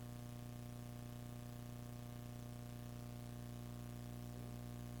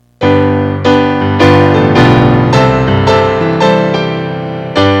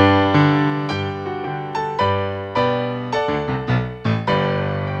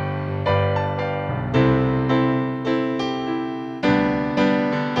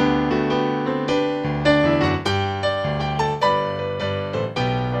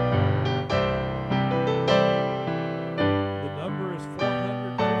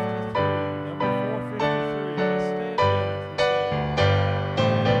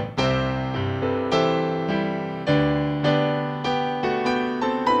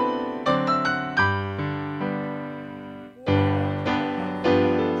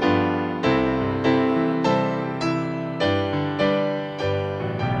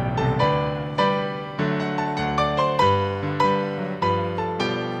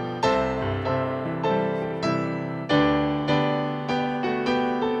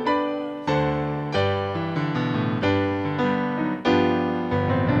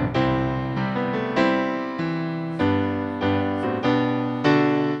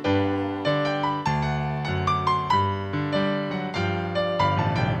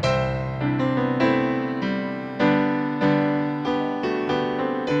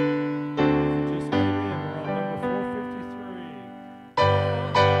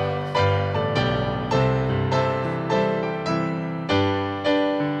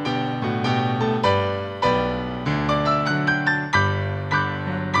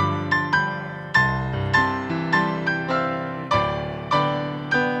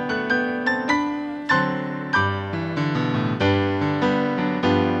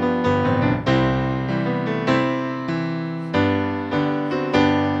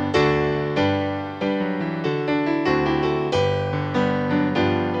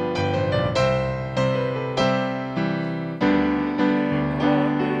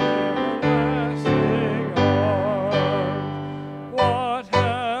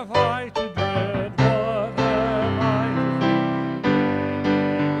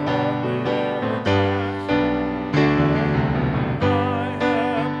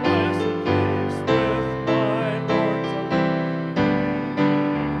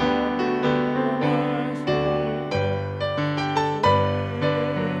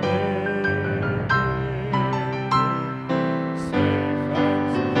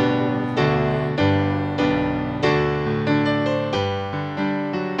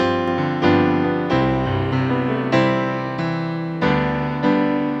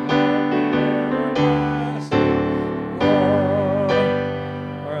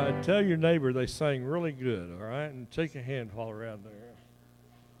Tell your neighbor they sang really good, all right? And shake a hand while around there.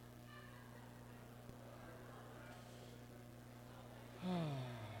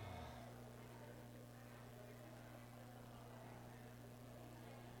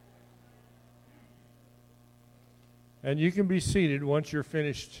 And you can be seated once you're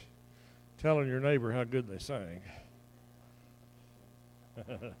finished telling your neighbor how good they sang.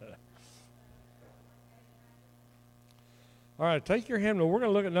 All right, take your hymnal. We're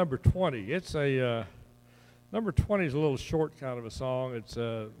going to look at number 20. It's a number 20 is a little short kind of a song. It's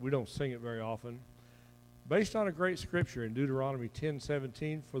we don't sing it very often. Based on a great scripture in Deuteronomy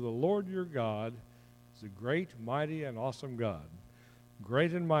 10:17, for the Lord your God is a great, mighty, and awesome God.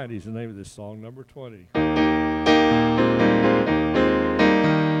 Great and mighty is the name of this song, number 20. Let's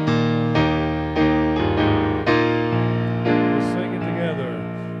sing it together.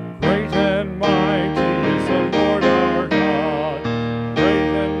 Great and mighty is the Lord our God.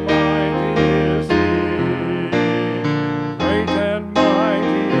 Great and mighty is He. Great and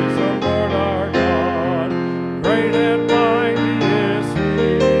mighty is the Lord our God. Great and mighty is He.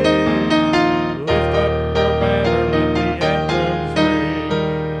 Lift up your banner, let the anthems ring.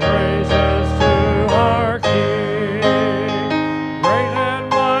 Praises to our King. Great and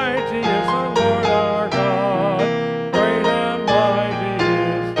mighty is the Lord our God. Great and mighty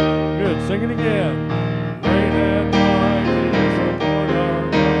is. Good, sing it again. Great and mighty is the Lord our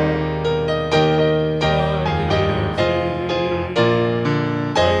God. Mighty is He.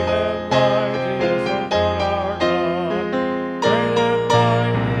 Great and mighty is the Lord our God. Great and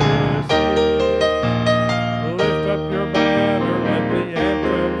mighty is He. Lift up your banner, let the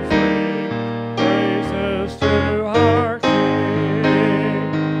anthems ring. Praises to our King.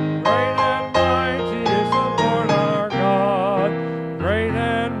 Great and mighty is the Lord our God. Great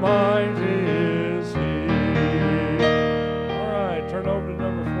and mighty is He. All right, turn over to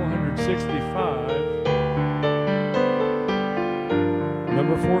number 465.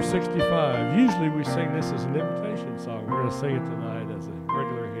 Number 465. Usually we sing this as an invitation song. We're going to sing it tonight as a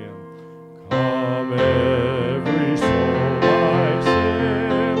regular hymn. Come every soul by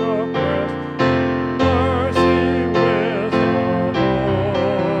sin oppressed, mercy with the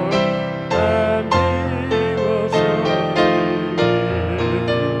Lord, and He will surely give you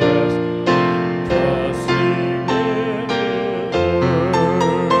rest, trusting in His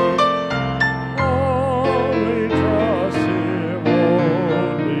word. Only trust Him,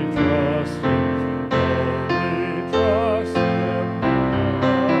 only trust Him, only trust Him.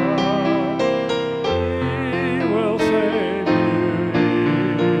 He will save you,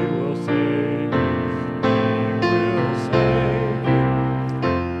 He will save you, He will save you.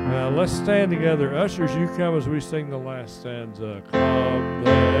 Now let's stand together. Ushers, you come as we sing the last stanza. Come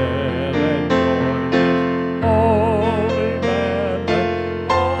then and join His holy band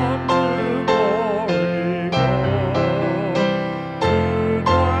and on to glory go, to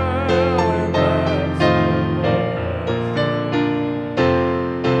dwell in that celestial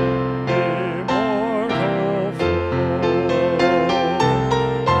immortal throne.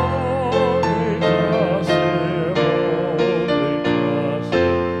 Only trust Him, only trust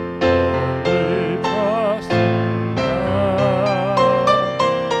Him, only trust Him now.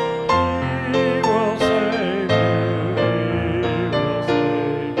 He will save you, He will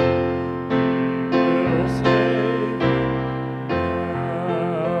save you, He will save you now.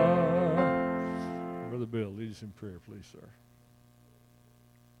 Brother Bill, lead us in prayer, please, sir.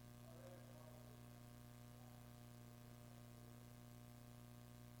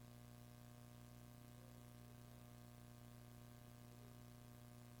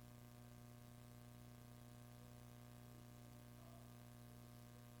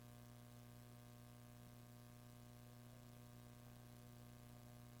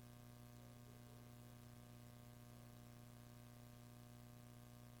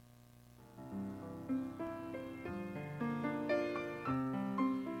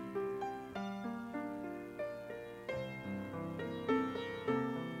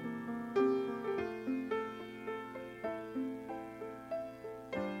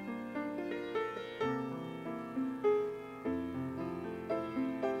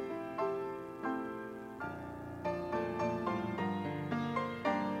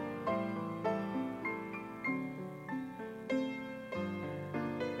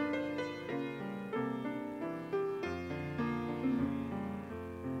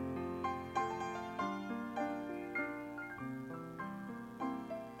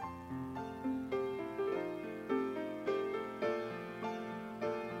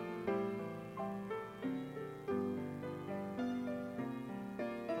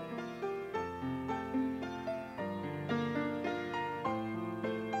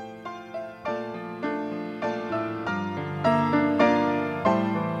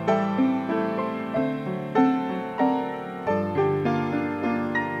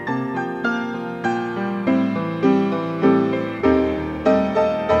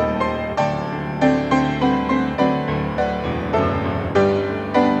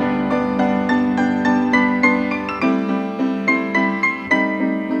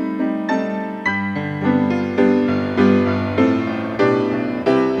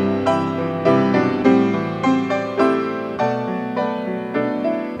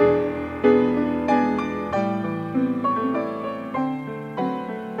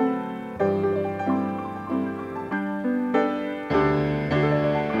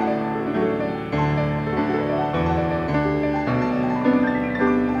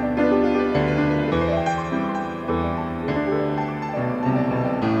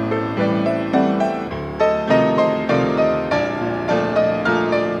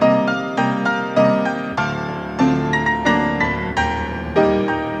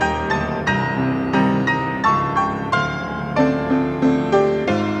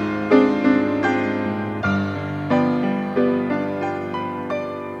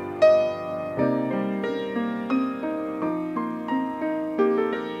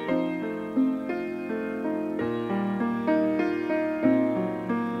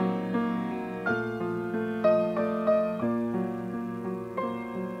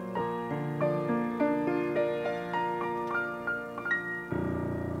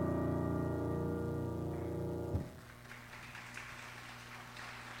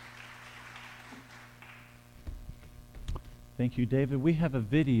 Thank you, David. We have a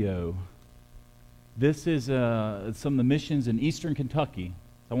video. This is some of the missions in eastern Kentucky.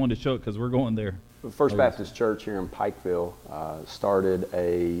 I wanted to show it because we're going there. The First Baptist Church here in Pikeville started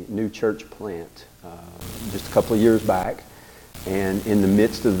a new church plant just a couple of years back. And in the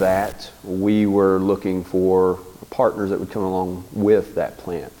midst of that, we were looking for partners that would come along with that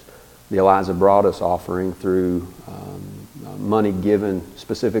plant. The Eliza Broadus offering, through money given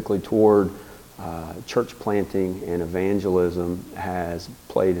specifically toward church planting and evangelism, has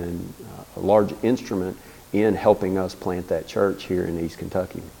played a large instrument in helping us plant that church here in East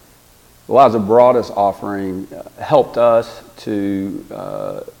Kentucky. The Eliza Broadus offering helped us to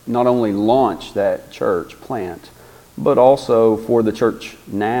not only launch that church plant, but also for the church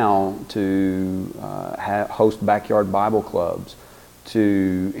now to host backyard Bible clubs,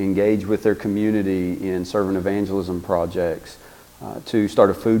 to engage with their community in servant evangelism projects, to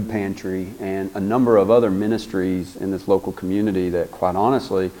start a food pantry, and a number of other ministries in this local community that, quite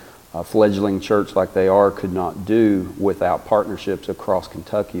honestly, a fledgling church like they are could not do without partnerships across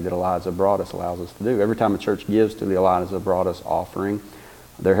Kentucky that Eliza Broadus allows us to do. Every time a church gives to the Eliza Broadus offering,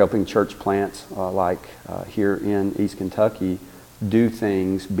 they're helping church plants here in East Kentucky do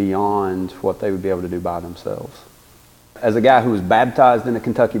things beyond what they would be able to do by themselves. As a guy who was baptized in a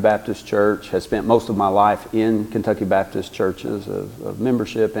Kentucky Baptist church, has spent most of my life in Kentucky Baptist churches of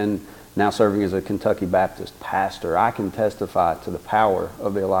membership, and now serving as a Kentucky Baptist pastor, I can testify to the power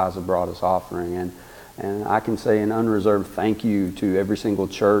of the Eliza Broadus offering, and I can say an unreserved thank you to every single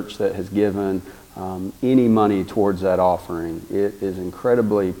church that has given any money towards that offering. It is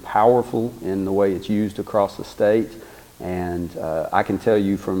incredibly powerful in the way it's used across the state, and I can tell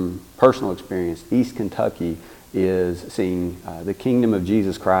you from personal experience, East Kentucky is seeing the kingdom of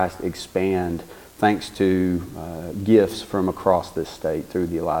Jesus Christ expand thanks to gifts from across this state through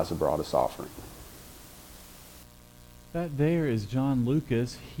the Eliza Broadus offering. That there is John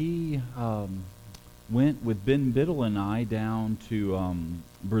Lucas. He went with Ben Biddle and I down to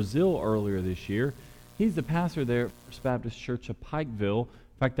Brazil earlier this year. He's the pastor there at First Baptist Church of Pikeville.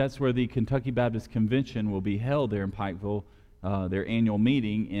 In fact, that's where the Kentucky Baptist Convention will be held there in Pikeville, their annual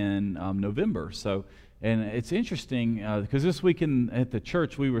meeting in November. And it's interesting because this week at the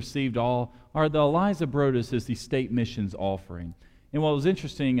church we received the Eliza Broadus is the state missions offering. And what was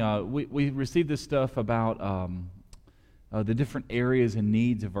interesting, we received this stuff about the different areas and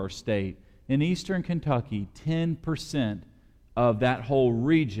needs of our state. In eastern Kentucky, 10% of that whole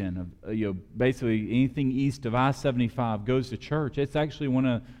region, basically anything east of I-75 goes to church. It's actually one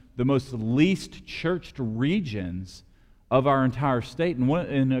of the most least churched regions of our entire state,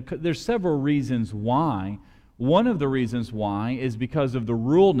 and there's several reasons why. One of the reasons why is because of the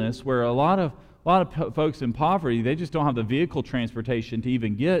ruralness, where a lot of folks in poverty, they just don't have the vehicle transportation to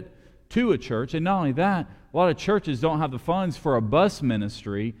even get to a church. And not only that, a lot of churches don't have the funds for a bus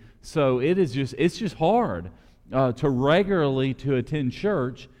ministry, so it's just hard to regularly to attend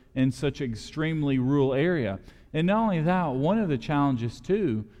church in such an extremely rural area. And not only that, one of the challenges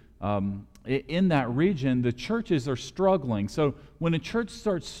too, in that region, the churches are struggling. So when a church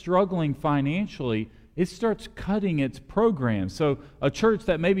starts struggling financially, it starts cutting its programs. So a church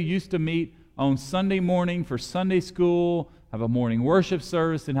that maybe used to meet on Sunday morning for Sunday school, have a morning worship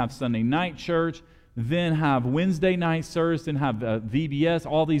service, and have Sunday night church, then have Wednesday night service, and have VBS,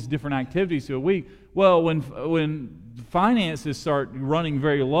 all these different activities through a week. Well, when finances start running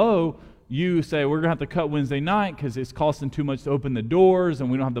very low, you say, we're going to have to cut Wednesday night because it's costing too much to open the doors,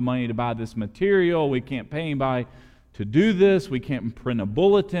 and we don't have the money to buy this material. We can't pay anybody to do this. We can't print a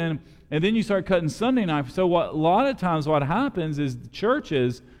bulletin. And then you start cutting Sunday night. So a lot of times what happens is the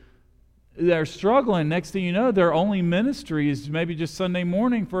churches, they're struggling. Next thing you know, their only ministry is maybe just Sunday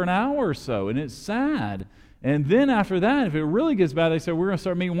morning for an hour or so, and it's sad. And then after that, if it really gets bad, they say, we're going to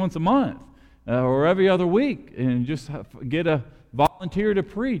start meeting once a month or every other week and just get a volunteer to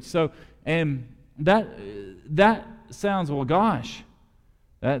preach. So, and that sounds, well, gosh,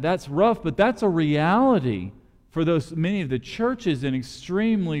 that's rough, but that's a reality for those many of the churches in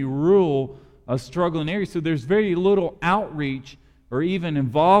extremely rural, struggling areas. So there's very little outreach or even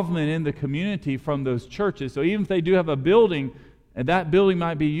involvement in the community from those churches. So even if they do have a building, and that building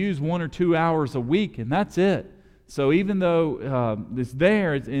might be used 1 or 2 hours a week, and that's it. So even though it's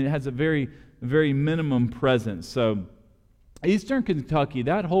there, it has a very, very minimum presence. So Eastern Kentucky,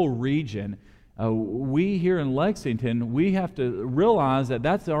 that whole region, we here in Lexington, we have to realize that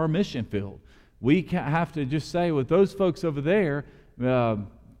that's our mission field. We have to just say, with those folks over there,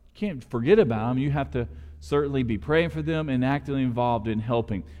 can't forget about them. You have to certainly be praying for them and actively involved in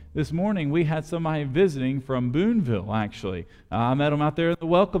helping. This morning we had somebody visiting from Boonville, actually. I met them out there at the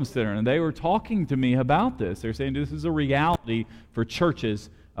Welcome Center, and they were talking to me about this. They're saying this is a reality for churches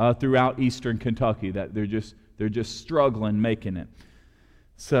throughout eastern Kentucky, that they're just struggling making it.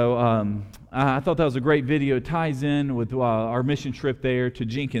 So I thought that was a great video. It ties in with our mission trip there to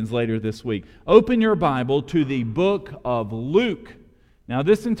Jenkins later this week. Open your Bible to the book of Luke. Now,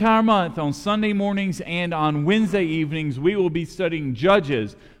 this entire month, on Sunday mornings and on Wednesday evenings, we will be studying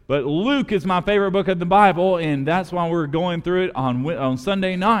Judges. But Luke is my favorite book of the Bible, and that's why we're going through it on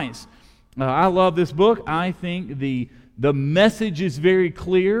Sunday nights. I love this book. I think the message is very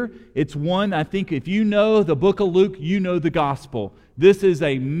clear. It's one, I think, if you know the book of Luke, you know the gospel. This is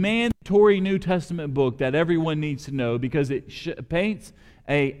a mandatory New Testament book that everyone needs to know because it paints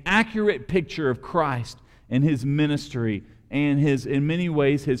an accurate picture of Christ and His ministry and in many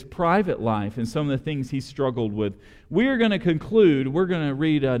ways, His private life and some of the things He struggled with. We're going to conclude, we're going to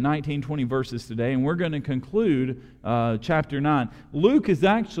read 19, 20 verses today, and we're going to conclude chapter 9. Luke is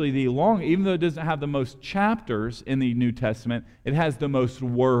actually even though it doesn't have the most chapters in the New Testament, it has the most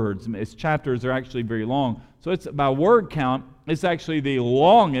words. Its chapters are actually very long. So it's by word count, it's actually the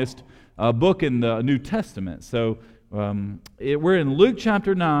longest book in the New Testament. So we're in Luke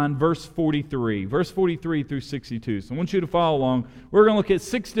chapter 9, verse 43 through 62. So I want you to follow along. We're going to look at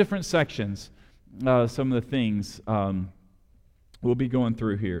 6 different sections, some of the things we'll be going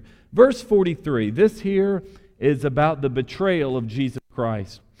through here. Verse 43, this here is about the betrayal of Jesus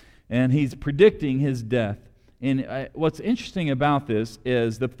Christ, and he's predicting His death. And what's interesting about this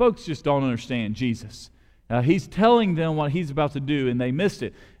is the folks just don't understand Jesus. He's telling them what He's about to do, and they missed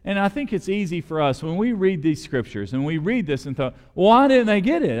it. And I think it's easy for us when we read these scriptures, and we read this and thought, why didn't they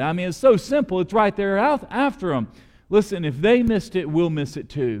get it? I mean, it's so simple. It's right there after them. Listen, if they missed it, we'll miss it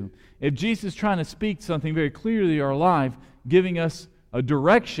too. If Jesus is trying to speak something very clearly to our life, giving us a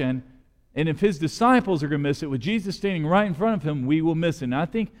direction, and if His disciples are going to miss it, with Jesus standing right in front of Him, we will miss it. And I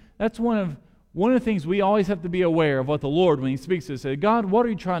think that's one of the things we always have to be aware of what the Lord, when He speaks to us, say, God, what are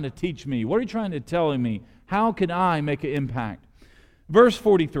you trying to teach me? What are you trying to tell me? How can I make an impact? Verse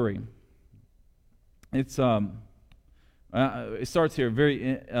 43. It starts here,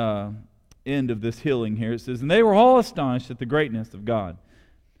 very end of this healing here. It says, and they were all astonished at the greatness of God.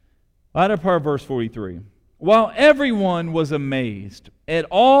 Latter part of verse 43. While everyone was amazed at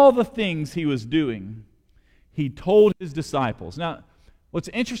all the things He was doing, He told His disciples. Now, what's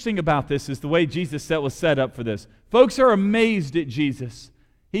interesting about this is the way Jesus was set up for this. Folks are amazed at Jesus.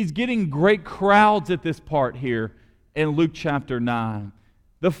 He's getting great crowds at this part here in Luke chapter 9.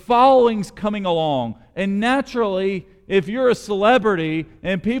 The following's coming along. And naturally, if you're a celebrity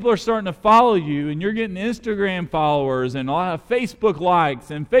and people are starting to follow you and you're getting Instagram followers and a lot of Facebook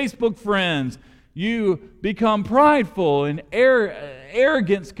likes and Facebook friends, you become prideful and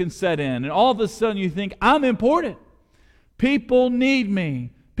arrogance can set in. And all of a sudden you think, I'm important. People need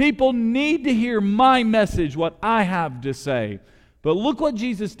me. People need to hear my message, what I have to say. But look what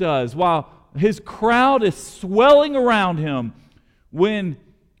Jesus does. While His crowd is swelling around Him, when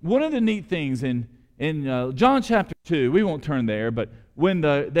one of the neat things in John chapter 2, we won't turn there, but when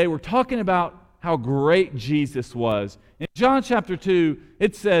they were talking about how great Jesus was, in John chapter 2,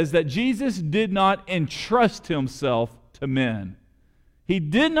 it says that Jesus did not entrust Himself to men. He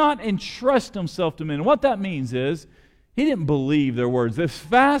did not entrust Himself to men. And what that means is, He didn't believe their words. As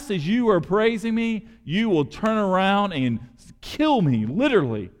fast as you are praising me, you will turn around and kill me,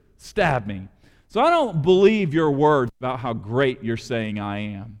 literally stab me. So I don't believe your words about how great you're saying I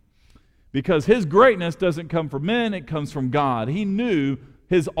am. Because His greatness doesn't come from men, it comes from God. He knew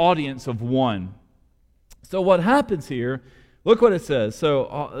His audience of one. So what happens here, look what it says.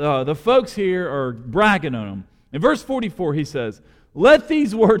 So the folks here are bragging on Him. In verse 44 He says, let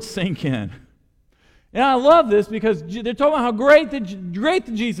these words sink in. And I love this because they're talking about how great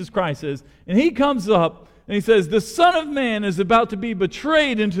the Jesus Christ is. And He comes up and He says, the Son of Man is about to be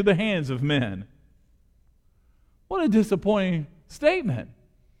betrayed into the hands of men. What a disappointing statement.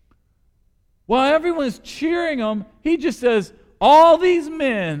 While everyone is cheering Him, He just says, all these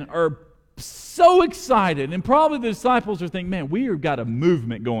men are so excited. And probably the disciples are thinking, man, we've got a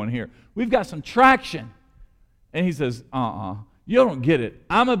movement going here. We've got some traction. And He says, you don't get it.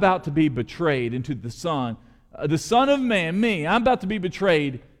 I'm about to be betrayed into the Son of Man, me. I'm about to be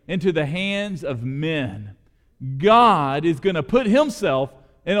betrayed into the hands of men. God is going to put Himself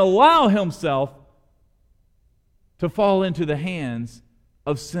and allow Himself to fall into the hands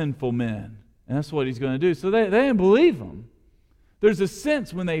of sinful men. And that's what He's going to do. So they didn't believe Him. There's a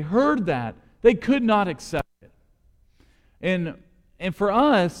sense when they heard that, they could not accept it. And for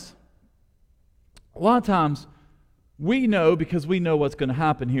us, a lot of times, We know, because we know what's going to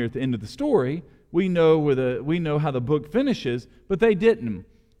happen here at the end of the story. We know how the book finishes, but they didn't.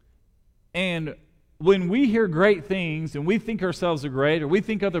 And when we hear great things and we think ourselves are great or we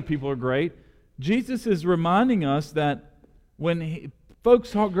think other people are great, Jesus is reminding us that when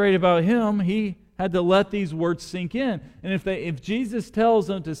folks talk great about him, he had to let these words sink in. And if Jesus tells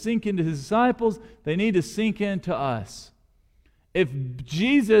them to sink into his disciples, they need to sink into us. If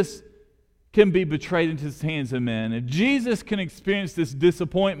Jesus can be betrayed into the hands of men, if Jesus can experience this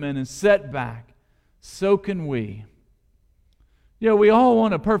disappointment and setback, so can we. We all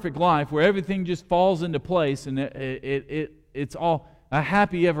want a perfect life where everything just falls into place and it's all a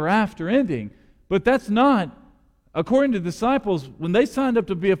happy ever after ending. But that's not, according to the disciples, when they signed up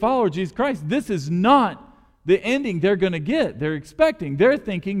to be a follower of Jesus Christ, this is not the ending they're going to get. They're expecting, they're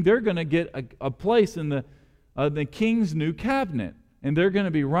thinking they're going to get a place in the king's new cabinet. And they're going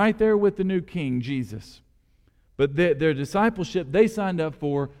to be right there with the new king, Jesus. But their discipleship they signed up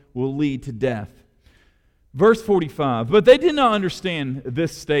for will lead to death. Verse 45, but they did not understand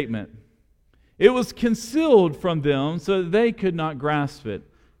this statement. It was concealed from them so that they could not grasp it,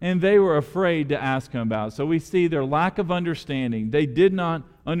 and they were afraid to ask him about it. So we see their lack of understanding. They did not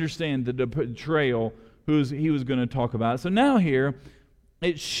understand the betrayal he was going to talk about. So now here,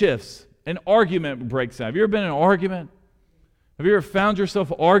 it shifts. An argument breaks out. Have you ever been in an argument? Have you ever found yourself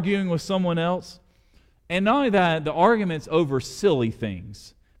arguing with someone else? And not only that, the argument's over silly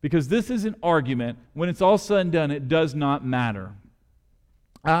things. Because this is an argument. When it's all said and done, it does not matter.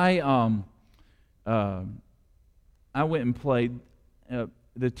 I went and played.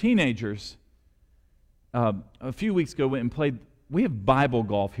 The teenagers a few weeks ago went and played. We have Bible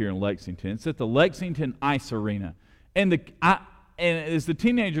golf here in Lexington. It's at the Lexington Ice Arena. And as the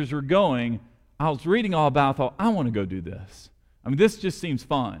teenagers were going, I was reading all about. I thought, I want to go do this. I mean, this just seems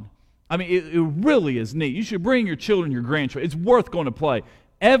fun. I mean, it really is neat. You should bring your children, your grandchildren. It's worth going to play.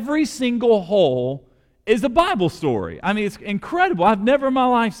 Every single hole is a Bible story. I mean, it's incredible. I've never in my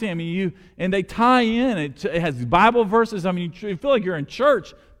life seen. And they tie in. It has Bible verses. I mean, you feel like you're in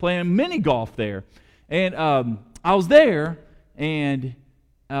church playing mini golf there. And I was there, and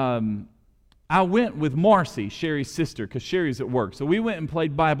I went with Marcy, Sherry's sister, because Sherry's at work. So we went and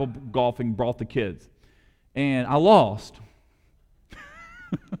played Bible golfing, brought the kids, and I lost.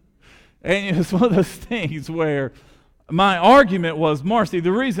 And it's one of those things where my argument was, Marcy,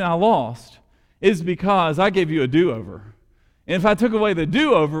 the reason I lost is because I gave you a do-over. And if I took away the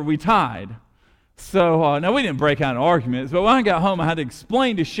do-over, we tied. So, now we didn't break out in arguments, but when I got home, I had to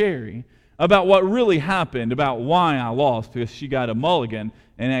explain to Sherry about what really happened, about why I lost, because she got a mulligan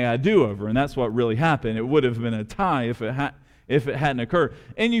and I got a do-over, and that's what really happened. It would have been a tie if it hadn't occurred.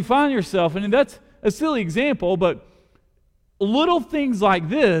 And you find yourself, and that's a silly example, but little things like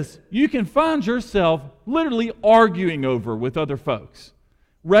this, you can find yourself literally arguing over with other folks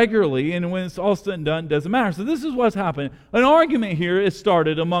regularly, and when it's all said and done, it doesn't matter. So this is what's happening. An argument here is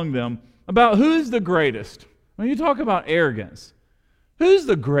started among them about who's the greatest. When you talk about arrogance, who's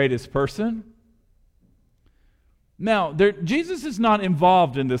the greatest person? Now, Jesus is not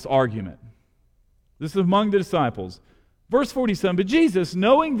involved in this argument. This is among the disciples. Verse 47, but Jesus,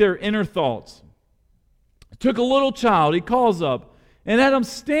 knowing their inner thoughts, took a little child he calls up and had him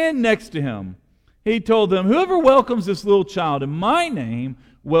stand next to him. He told them, whoever welcomes this little child in my name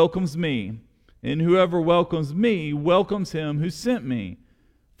welcomes me, and whoever welcomes me welcomes him who sent me.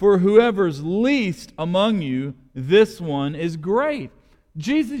 For whoever's least among you, this one is great.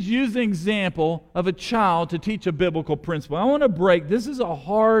 Jesus used an example of a child to teach a biblical principle. I want to break. This is a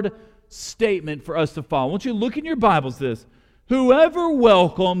hard statement for us to follow. I want you to look in your Bibles this. Whoever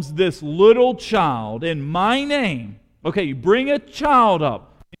welcomes this little child in my name, okay, you bring a child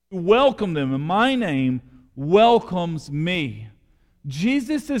up, you welcome them in my name, welcomes me.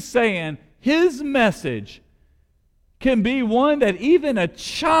 Jesus is saying his message can be one that even a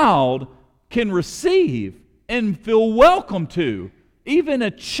child can receive and feel welcome to. Even a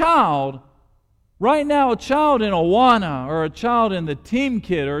child, right now a child in Awana, or a child in the Team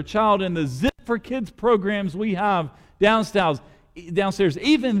Kit, or a child in the Zip for Kids programs we have downstairs,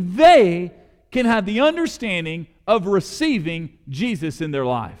 even they can have the understanding of receiving Jesus in their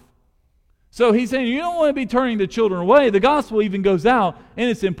life. So he's saying you don't want to be turning the children away. The gospel even goes out, and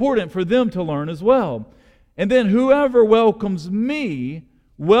it's important for them to learn as well. And then whoever welcomes me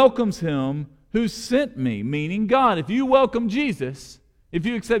welcomes him who sent me, meaning God. If you welcome Jesus, if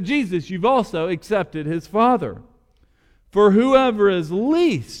you accept Jesus, you've also accepted his Father. For whoever is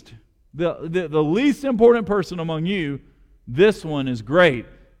least, the least important person among you, this one is great.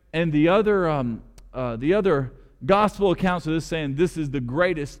 And the other gospel accounts of this saying this is the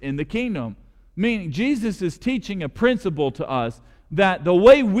greatest in the kingdom. Meaning Jesus is teaching a principle to us that the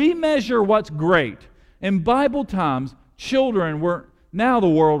way we measure what's great, in Bible times, children were, now the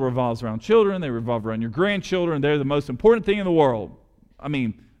world revolves around children, they revolve around your grandchildren, they're the most important thing in the world. I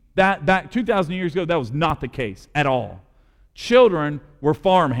mean, that back 2,000 years ago, that was not the case at all. Children were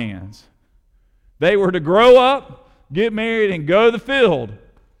farm hands. They were to grow up, get married, and go to the field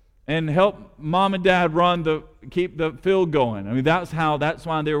and help mom and dad keep the field going. I mean, that's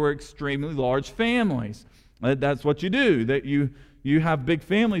why there were extremely large families. That's what you do. That you have big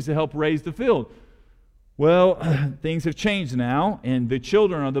families to help raise the field. Well, things have changed now, and the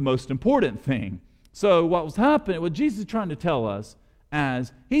children are the most important thing. So what Jesus is trying to tell us,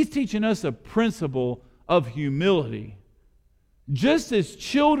 as He's teaching us a principle of humility. Just as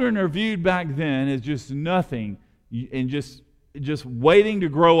children are viewed back then as just nothing, and just waiting to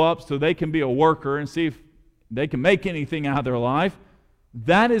grow up so they can be a worker and see if they can make anything out of their life,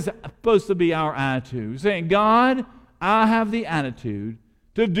 that is supposed to be our attitude. Saying, God, I have the attitude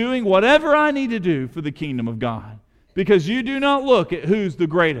of doing whatever I need to do for the kingdom of God. Because you do not look at who's the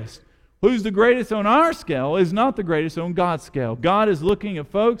greatest. Who's the greatest on our scale is not the greatest on God's scale. God is looking at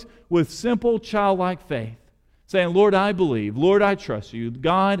folks with simple childlike faith, saying, Lord, I believe. Lord, I trust you.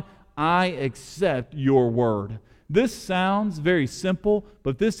 God, I accept your word. This sounds very simple,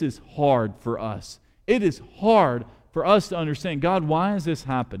 but this is hard for us. It is hard for us to understand, God, why is this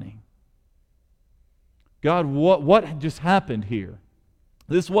happening? God, what just happened here?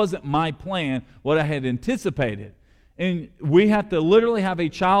 This wasn't my plan, what I had anticipated. And we have to literally have a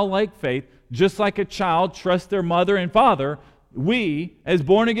childlike faith, just like a child trusts their mother and father. We, as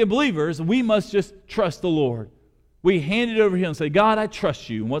born-again believers, we must just trust the Lord. We hand it over to Him and say, God, I trust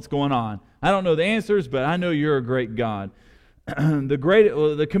you and what's going on. I don't know the answers, but I know you're a great God.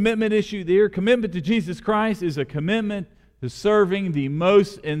 The commitment issue there, commitment to Jesus Christ is a commitment to serving the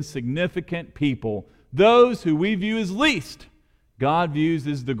most insignificant people. Those who we view as least, God views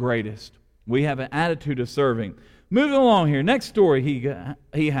as the greatest. We have an attitude of serving. Moving along here, next story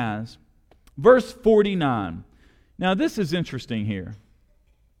he has. Verse 49. Now this is interesting here.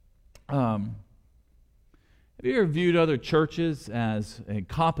 Have you ever viewed other churches as a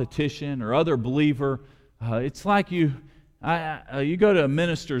competition or other believer? It's like you go to a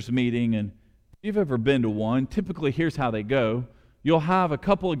minister's meeting, and if you've ever been to one, typically here's how they go. You'll have a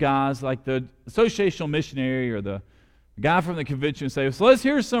couple of guys like the associational missionary or the guy from the convention say, so let's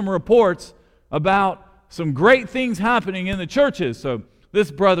hear some reports about some great things happening in the churches. So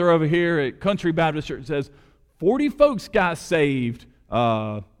this brother over here at Country Baptist Church says, 40 folks got saved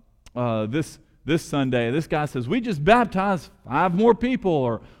this Sunday. This guy says, we just baptized 5 more people.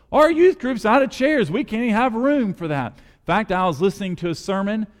 Or our youth group's out of chairs. We can't even have room for that. In fact, I was listening to a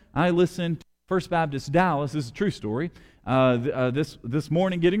sermon. I listened to First Baptist Dallas. This is a true story. This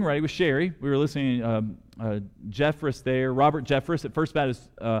morning getting ready with Sherry, we were listening to Jeffress there, Robert Jeffress at First Baptist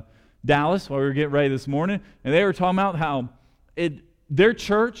Dallas while we were getting ready this morning. And they were talking about how their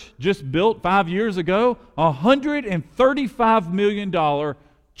church just built 5 years ago $135 million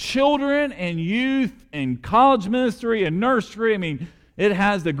children and youth and college ministry and nursery. I mean, it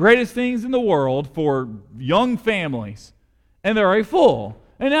has the greatest things in the world for young families. And they're already full.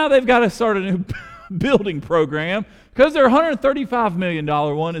 And now they've got to start a new building program because their $135 million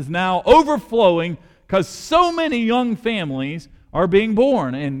one is now overflowing because so many young families are being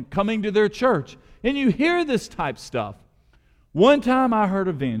born and coming to their church. And you hear this type stuff. One time I heard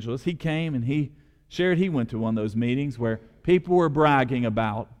an evangelist, he came and he shared he went to one of those meetings where people were bragging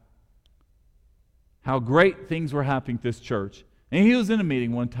about how great things were happening at this church. And he was in a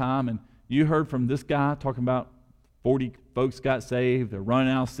meeting one time, and you heard from this guy talking about 40 folks got saved, they're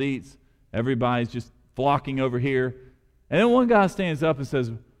running out of seats, everybody's just flocking over here. And then one guy stands up and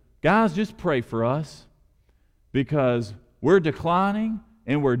says, guys, just pray for us because we're declining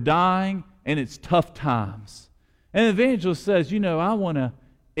and we're dying and it's tough times. And the evangelist says,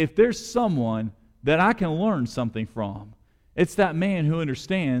 if there's someone that I can learn something from, it's that man who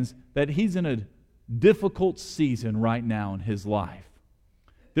understands that he's in a difficult season right now in his life.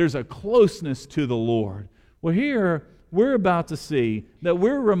 There's a closeness to the Lord. Well, here we're about to see that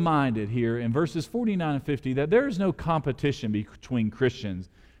we're reminded here in verses 49 and 50 that there is no competition between Christians.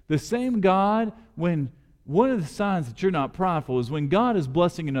 The same God, when one of the signs that you're not prideful is when God is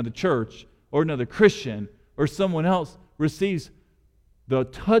blessing another church or another Christian or someone else receives the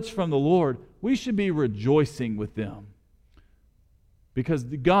touch from the Lord, we should be rejoicing with them because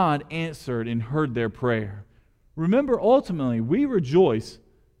God answered and heard their prayer. Remember, ultimately, we rejoice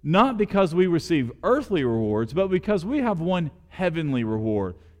not because we receive earthly rewards, but because we have one heavenly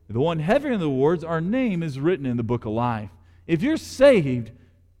reward. The one heavenly rewards, our name is written in the book of life. If you're saved,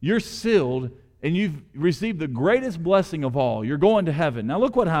 You're sealed, and you've received the greatest blessing of all. You're going to heaven. Now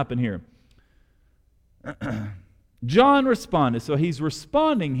look what happened here. John responded. So he's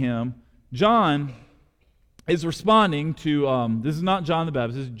responding him. John is responding to, this is not John the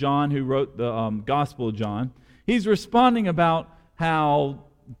Baptist, this is John who wrote the Gospel of John. He's responding about how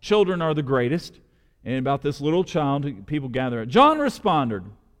children are the greatest and about this little child who people gather at. John responded,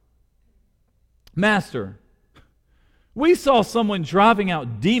 Master, we saw someone driving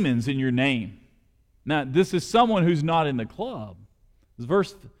out demons in your name. Now, this is someone who's not in the club.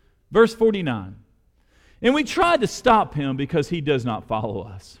 Verse 49. And we tried to stop him because he does not follow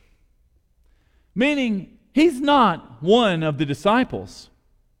us. Meaning, he's not one of the disciples.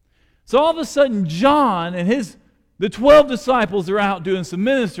 So all of a sudden, John and the 12 disciples are out doing some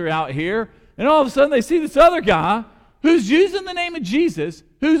ministry out here, and all of a sudden they see this other guy who's using the name of Jesus,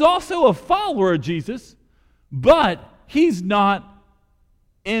 who's also a follower of Jesus, but he's not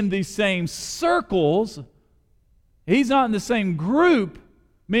in the same circles. He's not in the same group,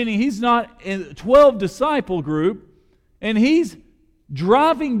 meaning he's not in a 12 disciple group, and he's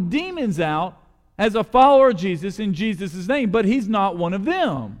driving demons out as a follower of Jesus in Jesus' name, but he's not one of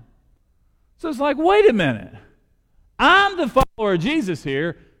them. So it's like, wait a minute. I'm the follower of Jesus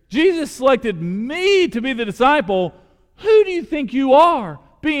here. Jesus selected me to be the disciple. Who do you think you are,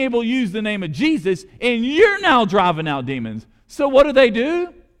 being able to use the name of Jesus, and you're now driving out demons? So what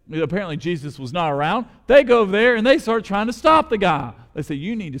do? Apparently Jesus was not around. They go over there and they start trying to stop the guy. They say,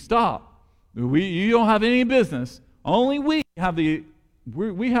 you need to stop. You don't have any business. Only we have the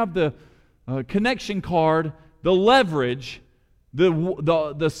connection card, the leverage,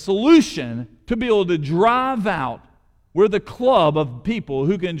 the solution to be able to drive out. We're the club of people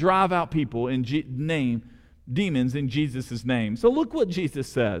who can drive out people in demons in Jesus' name. So look what Jesus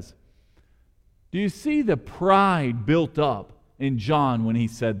says. Do you see the pride built up in John when he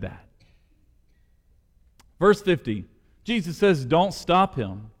said that? Verse 50, Jesus says, don't stop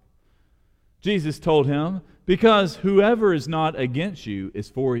him. Jesus told him, because whoever is not against you is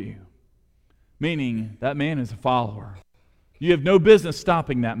for you. Meaning, that man is a follower. You have no business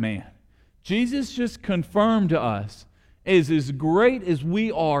stopping that man. Jesus just confirmed to us, as great as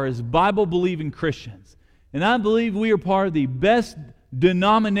we are as Bible-believing Christians, and I believe we are part of the best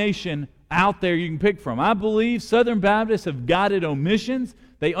denomination out there you can pick from. I believe Southern Baptists have got it on missions.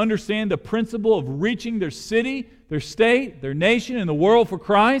 They understand the principle of reaching their city, their state, their nation, and the world for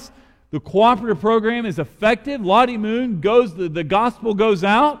Christ. The cooperative program is effective. Lottie Moon the gospel goes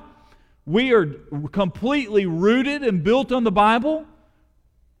out. We are completely rooted and built on the Bible.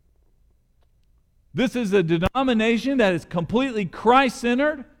 This is a denomination that is completely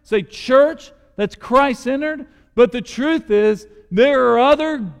Christ-centered. It's a church that's Christ-centered. But the truth is, there are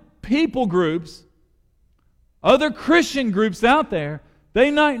other people groups, other Christian groups out there.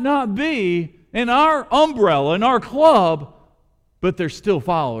 They might not be in our umbrella, in our club, but they're still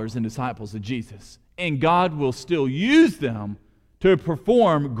followers and disciples of Jesus. And God will still use them to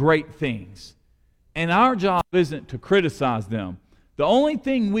perform great things. And our job isn't to criticize them. The only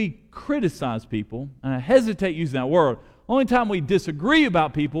thing we criticize people, and I hesitate using that word, only time we disagree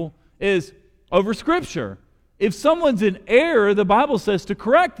about people is over Scripture. If someone's in error, the Bible says to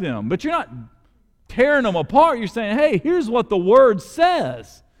correct them, but you're not tearing them apart. You're saying, hey, here's what the Word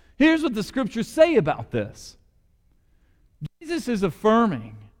says. Here's what the Scriptures say about this. Jesus is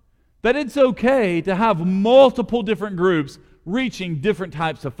affirming that it's okay to have multiple different groups reaching different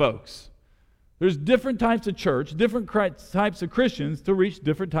types of folks. There's different types of church, different types of Christians to reach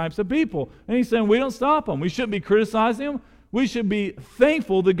different types of people. And he's saying we don't stop them. We shouldn't be criticizing them. We should be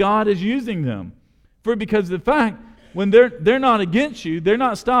thankful that God is using them. Because the fact, when they're not against you, they're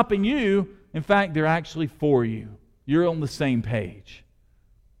not stopping you. In fact, they're actually for you. You're on the same page.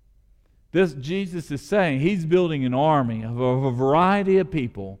 This Jesus is saying he's building an army of a variety of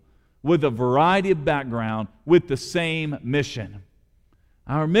people with a variety of background with the same mission.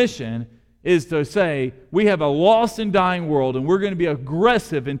 Our mission is to say we have a lost and dying world, and we're going to be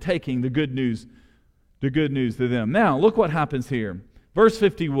aggressive in taking the good news to them. Now, look what happens here. Verse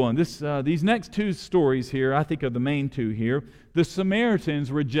 51, these next two stories here, I think are the main two here. The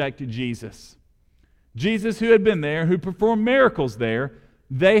Samaritans rejected Jesus. Jesus, who had been there, who performed miracles there,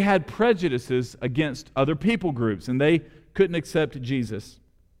 they had prejudices against other people groups, and they couldn't accept Jesus.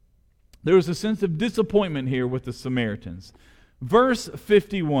 There was a sense of disappointment here with the Samaritans. Verse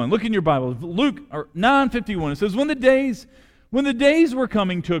 51, look in your Bible, Luke 9:51, it says, When the days were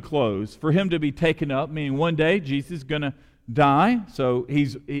coming to a close for him to be taken up, meaning one day Jesus is going to die, so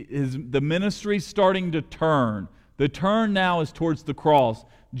the ministry's starting to turn. The turn now is towards the cross.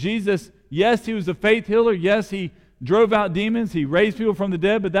 Jesus, yes, he was a faith healer. Yes, he drove out demons, he raised people from the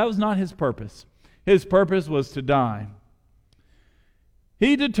dead, but that was not his purpose. His purpose was to die.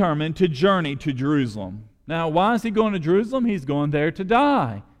 He determined to journey to Jerusalem. Now, why is he going to Jerusalem? He's going there to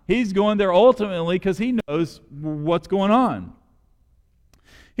die. He's going there ultimately because he knows what's going on.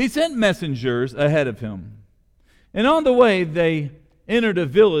 He sent messengers ahead of him. And on the way, they entered a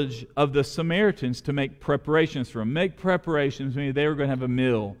village of the Samaritans to make preparations for him. Make preparations meaning they were going to have a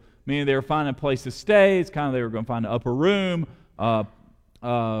meal, meaning they were finding a place to stay. It's kind of they were going to find an upper room, a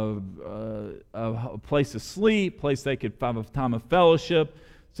place to sleep, place they could have a time of fellowship.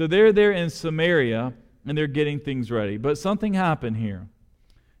 So they're there in Samaria, and they're getting things ready. But something happened here.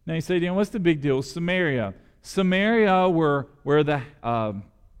 Now you say, Dan, what's the big deal? Samaria. Samaria were where the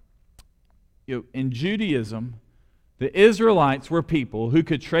in Judaism, the Israelites were people who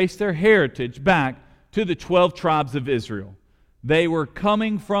could trace their heritage back to the 12 tribes of Israel. They were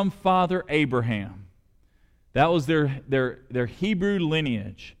coming from Father Abraham. That was their Hebrew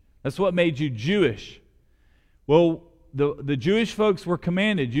lineage. That's what made you Jewish. Well, the Jewish folks were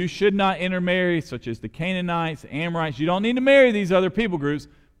commanded, you should not intermarry, such as the Canaanites, the Amorites. You don't need to marry these other people groups.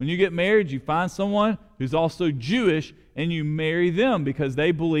 When you get married, you find someone who's also Jewish, and you marry them because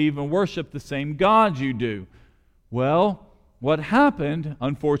they believe and worship the same God you do. Well, what happened,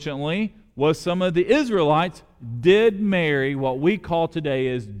 unfortunately, was some of the Israelites did marry what we call today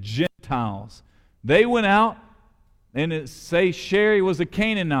as Gentiles. They went out, and say Sherry was a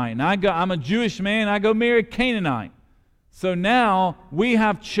Canaanite, and I'm a Jewish man, I go marry a Canaanite. So now we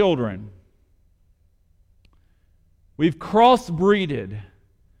have children. We've crossbreeded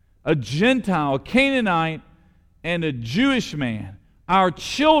a Gentile, a Canaanite, and a Jewish man. Our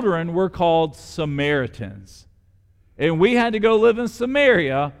children were called Samaritans. And we had to go live in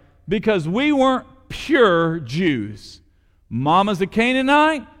Samaria because we weren't pure Jews. Mama's a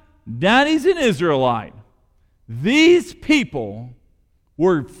Canaanite, daddy's an Israelite. These people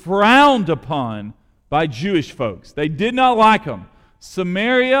were frowned upon by Jewish folks. They did not like them.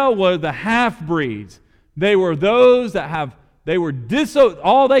 Samaria were the half-breeds. They were those that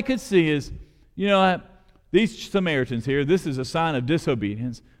all they could see is, these Samaritans here, this is a sign of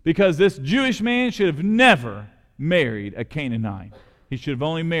disobedience because this Jewish man should have never married a Canaanite. He should have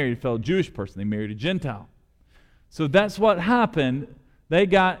only married a fellow Jewish person. They married a Gentile. So that's what happened. They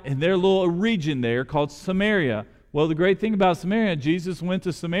got in their little region there called Samaria. Well, the great thing about Samaria, Jesus went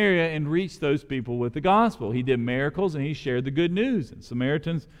to Samaria and reached those people with the gospel. He did miracles and he shared the good news. And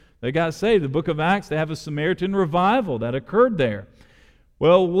Samaritans, they got saved. The book of Acts, they have a Samaritan revival that occurred there.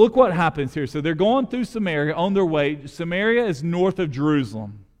 Well, look what happens here. So they're going through Samaria on their way. Samaria is north of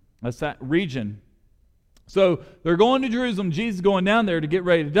Jerusalem. That's that region. So they're going to Jerusalem. Jesus is going down there to get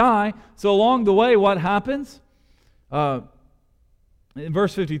ready to die. So along the way, what happens? In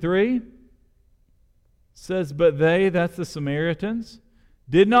verse 53, says, but they, that's the Samaritans,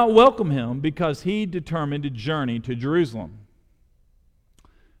 did not welcome him because he determined to journey to Jerusalem.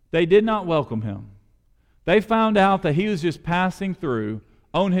 They did not welcome him. They found out that he was just passing through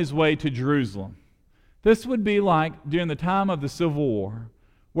on his way to Jerusalem. This would be like during the time of the Civil War,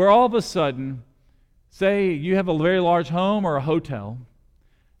 where all of a sudden, say you have a very large home or a hotel,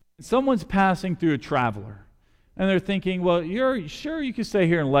 and someone's passing through a traveler, and they're thinking, well, you're sure you can stay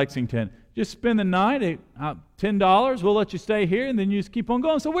here in Lexington. Just spend the night at $10. We'll let you stay here, and then you just keep on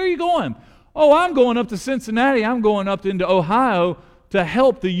going. So where are you going? Oh, I'm going up to Cincinnati. I'm going up into Ohio to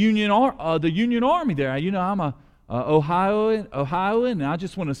help the Union Army there. I'm a Ohioan, and I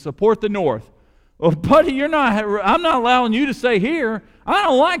just want to support the North. Well, buddy, I'm not allowing you to stay here. I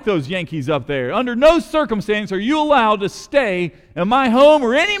don't like those Yankees up there. Under no circumstance are you allowed to stay in my home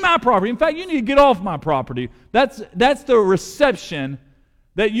or any of my property. In fact, you need to get off my property. That's the reception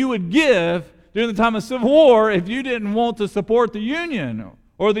that you would give during the time of Civil War if you didn't want to support the Union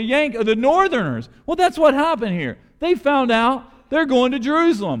or the Northerners. Well, that's what happened here. They found out they're going to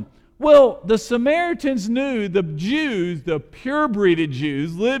Jerusalem. Well, the Samaritans knew the Jews, the pure-breeded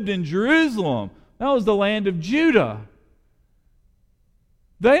Jews, lived in Jerusalem. That was the land of Judah.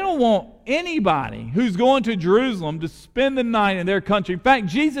 They don't want anybody who's going to Jerusalem to spend the night in their country. In fact,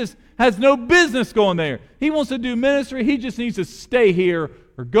 Jesus has no business going there. He wants to do ministry. He just needs to stay here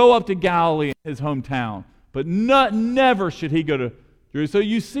or go up to Galilee, his hometown. But never should he go to Jerusalem. So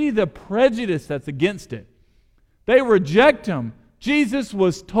you see the prejudice that's against it. They reject him. Jesus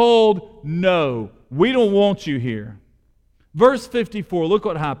was told, no, we don't want you here. Verse 54, look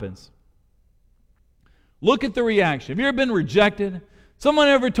what happens. Look at the reaction. Have you ever been rejected? Someone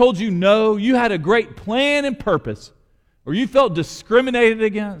ever told you no? You had a great plan and purpose, or you felt discriminated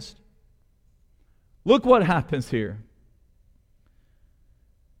against? Look what happens here.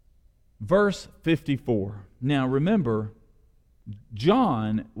 Verse 54. Now remember,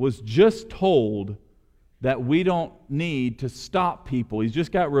 John was just told that we don't need to stop people. He's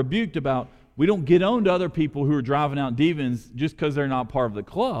just got rebuked about we don't get on to other people who are driving out demons just because they're not part of the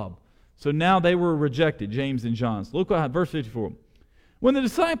club. So now they were rejected, James and John. So look at verse 54. When the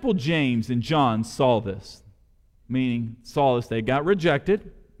disciple James and John saw this, they got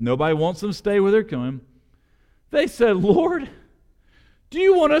rejected. Nobody wants them to stay where they're going. They said, Lord, do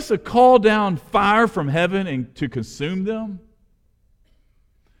you want us to call down fire from heaven and to consume them?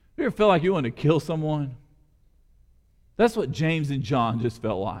 You ever feel like you want to kill someone? That's what James and John just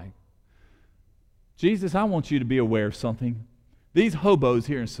felt like. Jesus, I want you to be aware of something. These hobos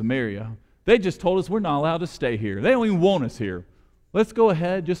here in Samaria, they just told us we're not allowed to stay here. They don't even want us here. Let's go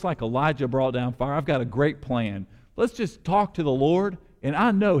ahead, just like Elijah brought down fire. I've got a great plan. Let's just talk to the Lord, and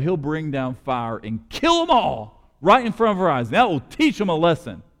I know He'll bring down fire and kill them all right in front of our eyes. That will teach them a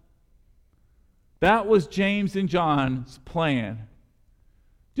lesson. That was James and John's plan.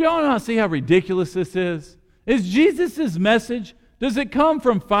 Do y'all not see how ridiculous this is? Is Jesus' message, does it come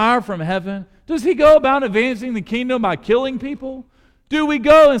from fire from heaven? Does He go about advancing the kingdom by killing people? Do we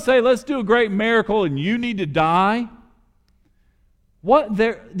go and say, let's do a great miracle and you need to die?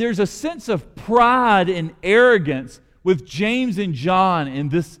 There's a sense of pride and arrogance with James and John in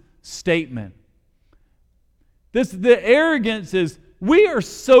this statement. The arrogance is, we are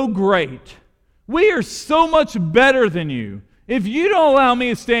so great. We are so much better than you. If you don't allow me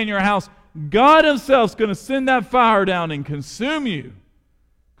to stay in your house, God Himself is going to send that fire down and consume you.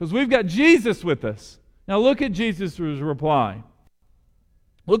 Because we've got Jesus with us. Now look at Jesus' reply.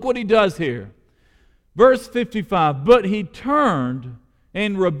 Look what He does here. Verse 55, but He turned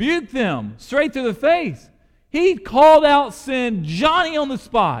and rebuked them straight to the face. He called out sin, Johnny on the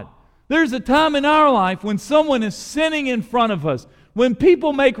spot. There's a time in our life when someone is sinning in front of us. When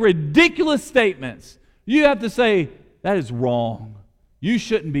people make ridiculous statements, you have to say, that is wrong. You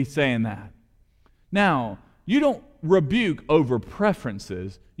shouldn't be saying that. Now, you don't rebuke over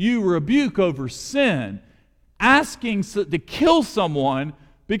preferences. You rebuke over sin. Asking to kill someone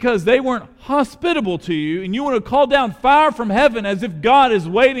because they weren't hospitable to you, and you want to call down fire from heaven as if God is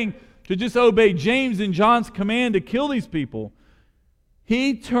waiting to just obey James and John's command to kill these people.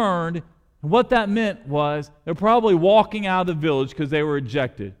 He turned, and what that meant was they're probably walking out of the village because they were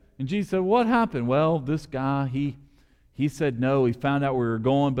rejected. And Jesus said, what happened? Well, this guy, he said no. He found out where we were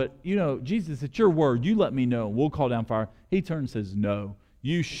going. But, Jesus, it's your word. You let me know. We'll call down fire. He turns and says, no,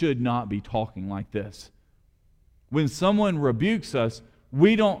 you should not be talking like this. When someone rebukes us,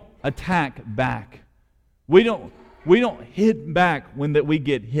 we don't attack back. We don't hit back when we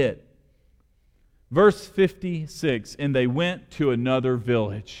get hit. Verse 56, and they went to another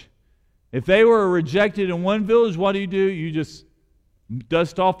village. If they were rejected in one village, what do? You just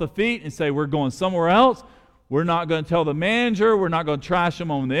dust off the feet and say, we're going somewhere else. We're not going to tell the manager. We're not going to trash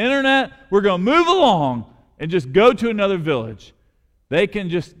them on the internet. We're going to move along and just go to another village. They can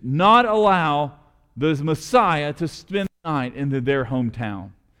just not allow the Messiah to spend the night in their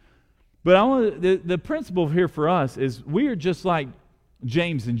hometown. But the principle here for us is we are just like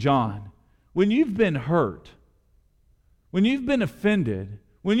James and John. When you've been hurt, when you've been offended,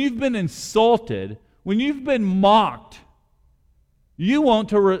 when you've been insulted, when you've been mocked, you want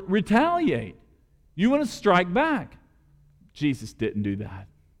to retaliate. You want to strike back. Jesus didn't do that.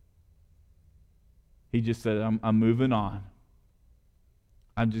 He just said, I'm moving on.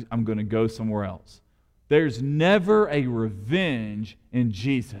 I'm going to go somewhere else. There's never a revenge in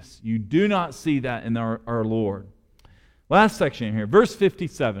Jesus. You do not see that in our Lord. Last section here, verse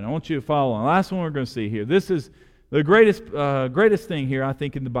 57. I want you to follow on. Last one we're going to see here. This is the greatest thing here, I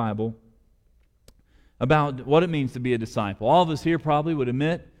think, in the Bible about what it means to be a disciple. All of us here probably would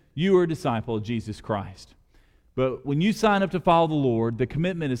admit you are a disciple of Jesus Christ. But when you sign up to follow the Lord, the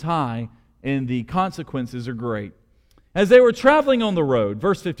commitment is high and the consequences are great. As they were traveling on the road,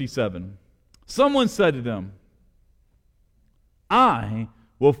 verse 57, someone said to them, I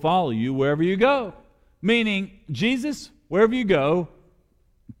will follow you wherever you go. Meaning, Jesus, wherever you go,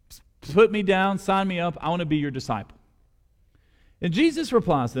 put me down, sign me up, I want to be your disciple. And Jesus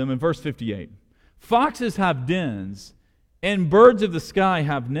replies to them in verse 58, foxes have dens, and birds of the sky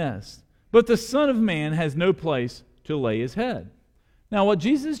have nests, but the Son of Man has no place to lay his head. Now, what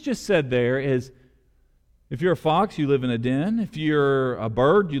Jesus just said there is, if you're a fox, you live in a den. If you're a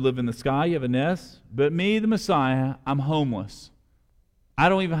bird, you live in the sky, you have a nest. But me, the Messiah, I'm homeless. I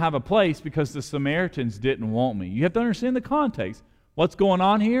don't even have a place because the Samaritans didn't want me. You have to understand the context. What's going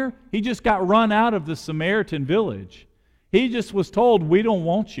on here? He just got run out of the Samaritan village. He just was told, we don't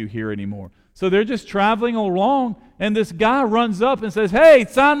want you here anymore. So they're just traveling along, and this guy runs up and says, "Hey,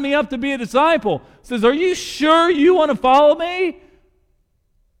 sign me up to be a disciple." Says, "Are you sure you want to follow me?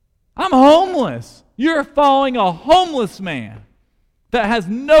 I'm homeless." You're following a homeless man that has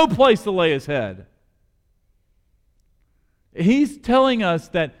no place to lay his head. He's telling us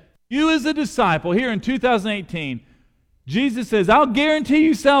that you as a disciple here in 2018, Jesus says, "I'll guarantee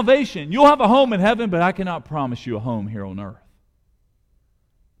you salvation. You'll have a home in heaven, but I cannot promise you a home here on earth.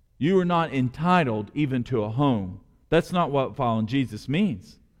 You are not entitled even to a home." That's not what following Jesus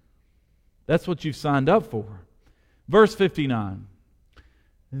means. That's what you've signed up for. Verse 59.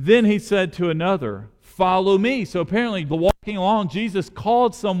 Then he said to another, "Follow me." So apparently, walking along, Jesus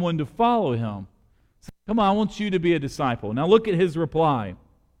called someone to follow him. Said, "Come on, I want you to be a disciple." Now look at his reply.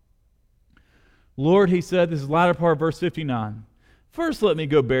 "Lord," he said, this is the latter part of verse 59, "first let me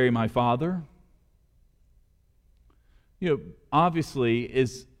go bury my father." Obviously,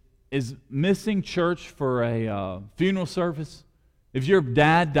 is missing church for a funeral service? If your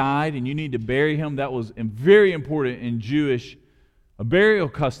dad died and you need to bury him, that was very important in Jewish burial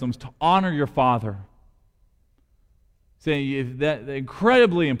customs to honor your father. Saying that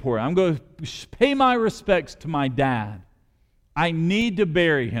incredibly important. I'm going to pay my respects to my dad. I need to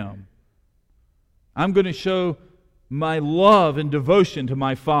bury him. I'm going to show my love and devotion to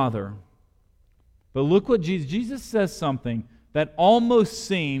my father. But look what Jesus says something that almost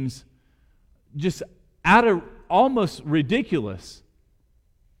seems just almost ridiculous.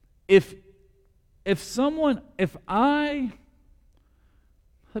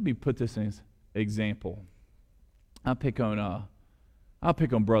 Let me put this in as example. I'll pick on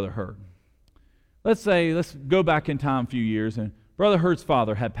Brother Hurd. Let's go back in time a few years, and Brother Hurd's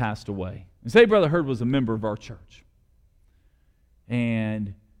father had passed away. And say Brother Hurd was a member of our church.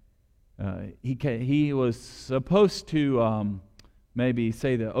 And he was supposed to maybe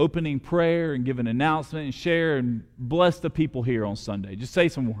say the opening prayer and give an announcement and share and bless the people here on Sunday. Just say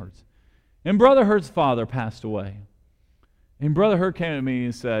some words. And Brother Hurd's father passed away. And Brother Hurd came to me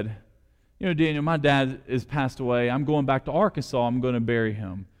and said, "Daniel, my dad has passed away. I'm going back to Arkansas. I'm going to bury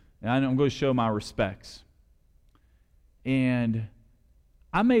him. And I'm going to show my respects." And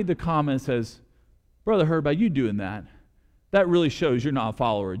I made the comment, says, "Brother Hurd, by you doing that, that really shows you're not a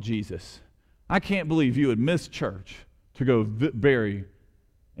follower of Jesus. I can't believe you would miss church to go bury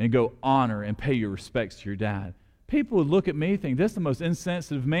and go honor and pay your respects to your dad." People would look at me and think, "That's the most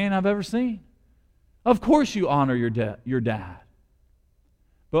insensitive man I've ever seen." Of course you honor your dad.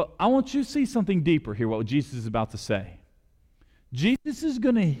 But I want you to see something deeper here, what Jesus is about to say. Jesus is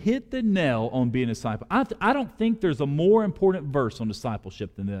going to hit the nail on being a disciple. I don't think there's a more important verse on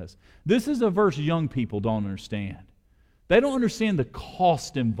discipleship than this. This is a verse young people don't understand. They don't understand the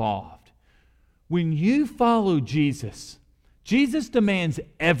cost involved. When you follow Jesus, Jesus demands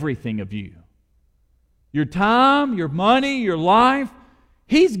everything of you. Your time, your money, your life.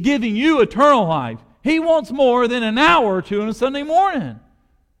 He's giving you eternal life. He wants more than an hour or two on a Sunday morning.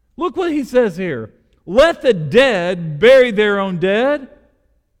 Look what he says here. "Let the dead bury their own dead,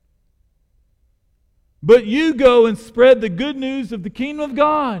 but you go and spread the good news of the kingdom of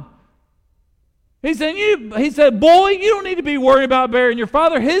God." He said, "Boy, you don't need to be worried about burying your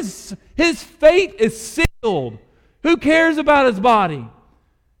father. His fate is sealed. Who cares about his body?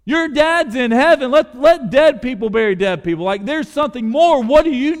 Your dad's in heaven. Let dead people bury dead people. Like there's something more. What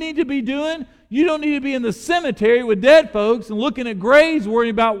do you need to be doing? You don't need to be in the cemetery with dead folks and looking at graves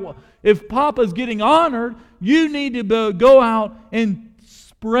worrying about if Papa's getting honored. You need to go out and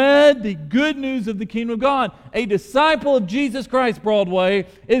spread the good news of the kingdom of God." A disciple of Jesus Christ, Broadway,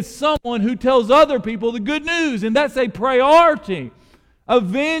 is someone who tells other people the good news, and that's a priority.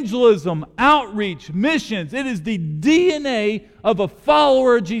 Evangelism, outreach, missions, it is the DNA of a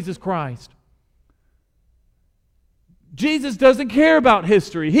follower of Jesus Christ. Jesus doesn't care about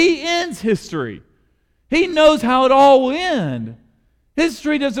history. He ends history. He knows how it all will end.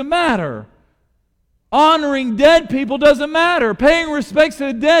 History doesn't matter. Honoring dead people doesn't matter. Paying respects to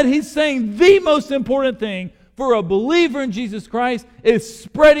the dead, he's saying the most important thing for a believer in Jesus Christ is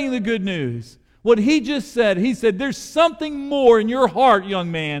spreading the good news. What he just said, he said, there's something more in your heart,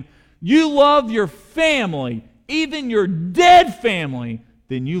 young man. You love your family, even your dead family,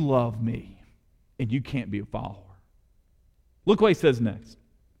 than you love me. And you can't be a follower. Look what he says next.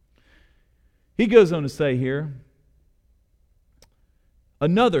 He goes on to say here,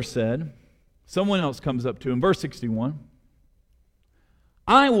 another said, someone else comes up to him, verse 61,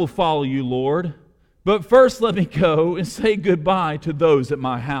 "I will follow you, Lord, but first let me go and say goodbye to those at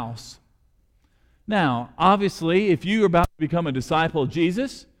my house." Now, obviously, if you're about to become a disciple of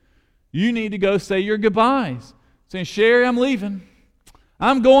Jesus, you need to go say your goodbyes. Saying, "Sherry, I'm leaving.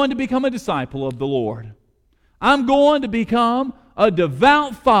 I'm going to become a disciple of the Lord. I'm going to become a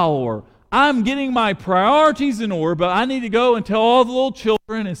devout follower. I'm getting my priorities in order, but I need to go and tell all the little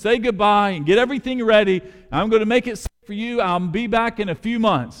children and say goodbye and get everything ready. I'm going to make it safe for you. I'll be back in a few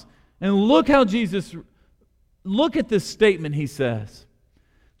months. And look how look at this statement he says.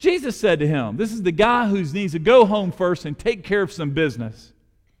 Jesus said to him, this is the guy who needs to go home first and take care of some business.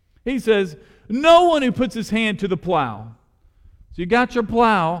 He says, no one who puts his hand to the plow. So you got your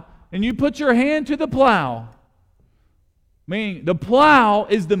plow, and you put your hand to the plow. Meaning, the plow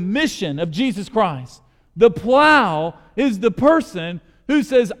is the mission of Jesus Christ. The plow is the person who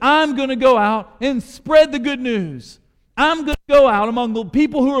says, I'm going to go out and spread the good news. I'm going to go out among the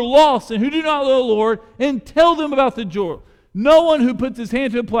people who are lost and who do not know the Lord and tell them about the joy. No one who puts his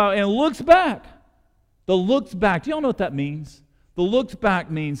hand to the plow and looks back. The looks back. Do y'all know what that means? The looks back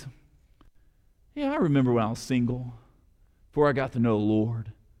means, I remember when I was single, before I got to know the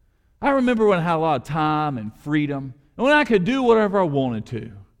Lord. I remember when I had a lot of time and freedom, and when I could do whatever I wanted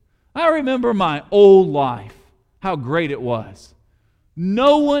to. I remember my old life, how great it was.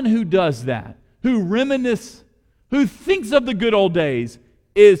 No one who does that, who reminisces, who thinks of the good old days,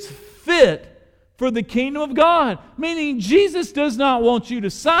 is fit for the kingdom of God. Meaning Jesus does not want you to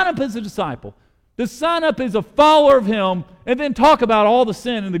sign up as a disciple, to sign up as a follower of Him, and then talk about all the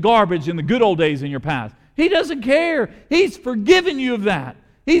sin and the garbage and the good old days in your past. He doesn't care. He's forgiven you of that.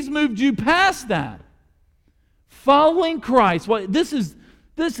 He's moved you past that. Following Christ,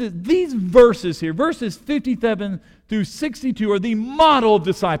 these verses here, verses 57 through 62 are the model of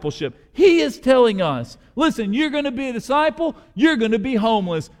discipleship. He is telling us, listen, you're going to be a disciple, you're going to be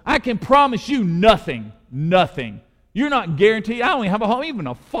homeless. I can promise you nothing. You're not guaranteed. I don't even have a home. Even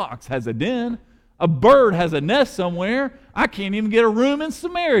a fox has a den. A bird has a nest somewhere. I can't even get a room in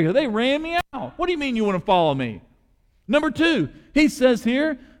Samaria. They ran me out. What do you mean you want to follow me? Number 2, he says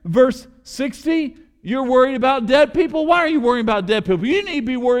here, verse 60, you're worried about dead people? Why are you worrying about dead people? You need to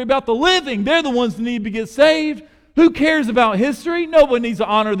be worried about the living. They're the ones that need to get saved. Who cares about history? Nobody needs to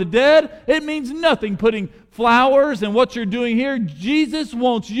honor the dead. It means nothing putting flowers and what you're doing here. Jesus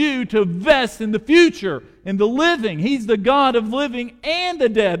wants you to invest in the future, in the living. He's the God of living and the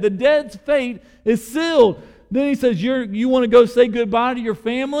dead. The dead's fate is sealed. Then he says, you want to go say goodbye to your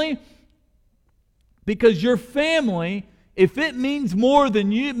family? Because your family, if it means more than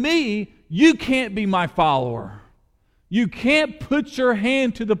me, you can't be my follower. You can't put your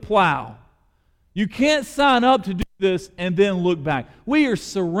hand to the plow. You can't sign up to do this and then look back. We are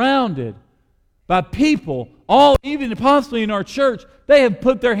surrounded by people, even possibly in our church, they have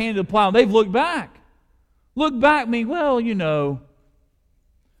put their hand to the plow and they've looked back. Look back means,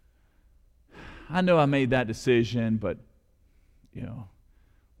 I know I made that decision, but,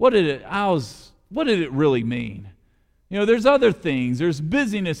 what did it really mean? There's other things. There's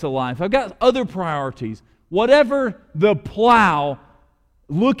busyness of life. I've got other priorities. Whatever the plow,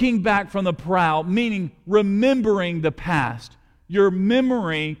 looking back from the plow, meaning remembering the past, your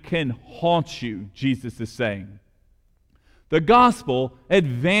memory can haunt you, Jesus is saying. The gospel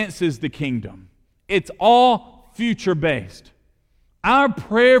advances the kingdom. It's all future-based. Our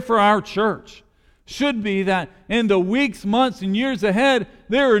prayer for our church should be that in the weeks, months, and years ahead,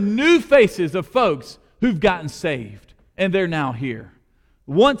 there are new faces of folks who've gotten saved, and they're now here.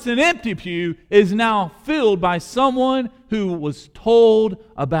 Once an empty pew is now filled by someone who was told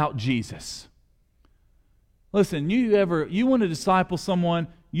about Jesus. Listen, you want to disciple someone,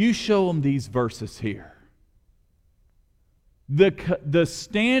 you show them these verses here. The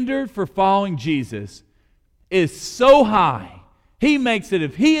standard for following Jesus is so high, He makes it,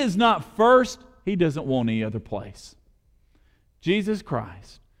 if He is not first, He doesn't want any other place. Jesus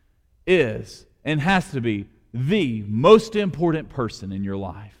Christ is and has to be the most important person in your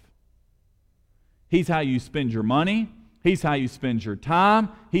life. He's how you spend your money. He's how you spend your time.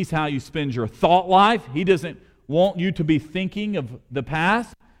 He's how you spend your thought life. He doesn't want you to be thinking of the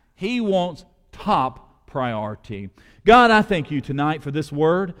past. He wants top priority. God, I thank You tonight for this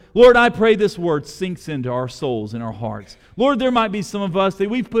word. Lord, I pray this word sinks into our souls and our hearts. Lord, there might be some of us that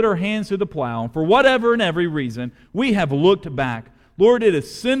we've put our hands to the plow, and for whatever and every reason, we have looked back. Lord, it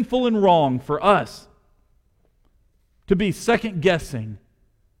is sinful and wrong for us to be second-guessing,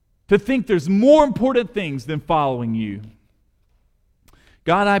 to think there's more important things than following You.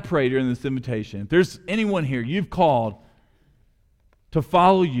 God, I pray during this invitation, if there's anyone here you've called to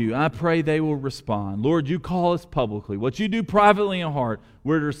follow you. I pray they will respond. Lord, you call us publicly. What you do privately in heart,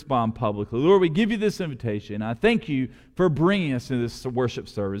 we're to respond publicly. Lord, we give you this invitation. I thank you for bringing us into this worship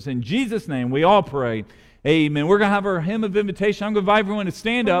service. In Jesus' name, we all pray. Amen. We're going to have our hymn of invitation. I'm going to invite everyone to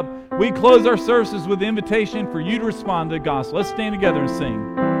stand up. We close our services with the invitation for you to respond to the gospel. Let's stand together and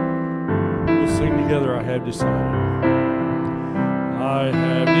sing. We'll sing together, I have decided. I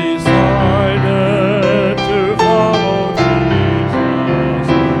have decided to follow Jesus.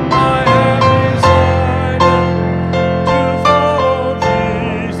 I have decided to follow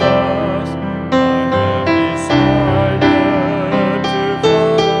Jesus. I have decided to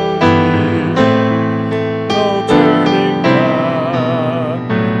follow Jesus. No turning back.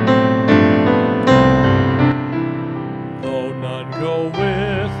 Though none go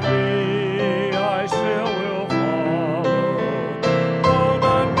with me, I still will follow. Though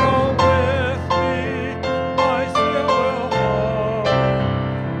none go with me, I still will follow.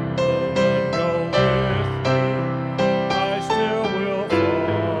 Though none go with me, I still will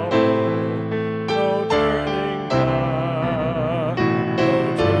follow. No turning back,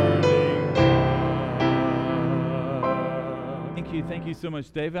 no turning back. Thank you so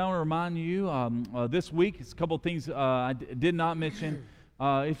much, Dave. I want to remind you, this week, it's a couple of things I did not mention.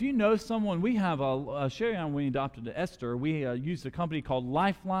 If you know someone, we have Sherry and I, when we adopted Esther, we used a company called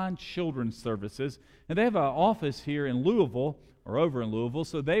Lifeline Children's Services, and they have an office here in Louisville, or over in Louisville,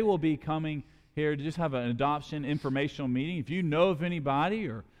 so they will be coming here to just have an adoption informational meeting. If you know of anybody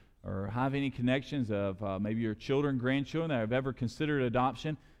or have any connections of maybe your children, grandchildren that have ever considered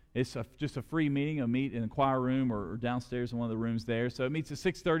adoption, it's just a free meeting. A meet in the choir room or downstairs in one of the rooms there. So it meets at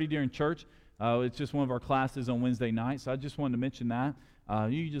 6:30 during church. It's just one of our classes on Wednesday night, so I just wanted to mention that.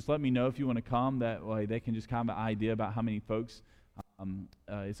 You just let me know if you want to come. That way they can just kind of have an idea about how many folks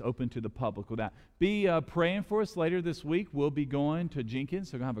is open to the public with that. Be praying for us later this week. We'll be going to Jenkins,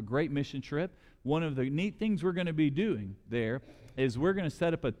 so we're going to have a great mission trip. One of the neat things we're going to be doing there is we're going to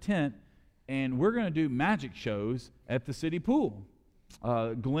set up a tent, and we're going to do magic shows at the city pool.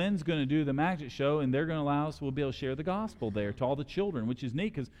 Glenn's going to do the magic show, and they're going to allow us, we'll be able to share the gospel there to all the children, which is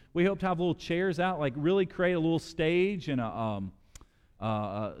neat because we hope to have little chairs out, like really create a little stage and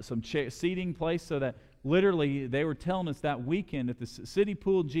some seating place so that literally they were telling us that weekend at the city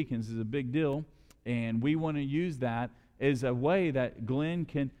pool Jenkins is a big deal, and we want to use that as a way that Glenn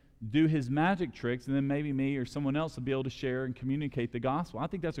can do his magic tricks, and then maybe me or someone else will be able to share and communicate the gospel. I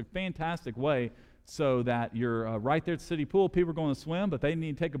think that's a fantastic way so that you're right there at the city pool. People are going to swim, but they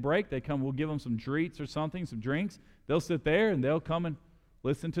need to take a break. They come, we'll give them some treats or something, some drinks. They'll sit there, and they'll come and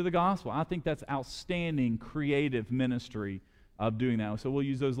listen to the gospel. I think that's outstanding creative ministry of doing that. So we'll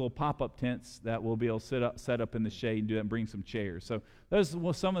use those little pop-up tents that we'll be able to set up in the shade and do that and bring some chairs. So those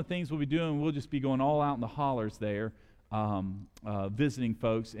are some of the things we'll be doing. We'll just be going all out in the hollers there, visiting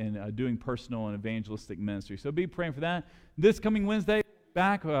folks and doing personal and evangelistic ministry. So be praying for that. This coming Wednesday,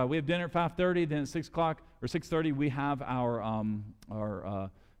 back, we have dinner at 5:30. Then at 6 o'clock or 6:30, we have our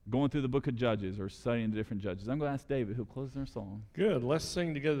going through the book of Judges or studying the different judges. I'm going to ask David, who'll close their song. Good. Let's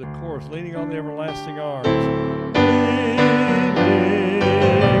sing together the chorus, Leaning on the Everlasting Arms. Leaning,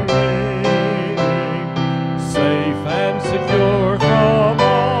 safe and secure.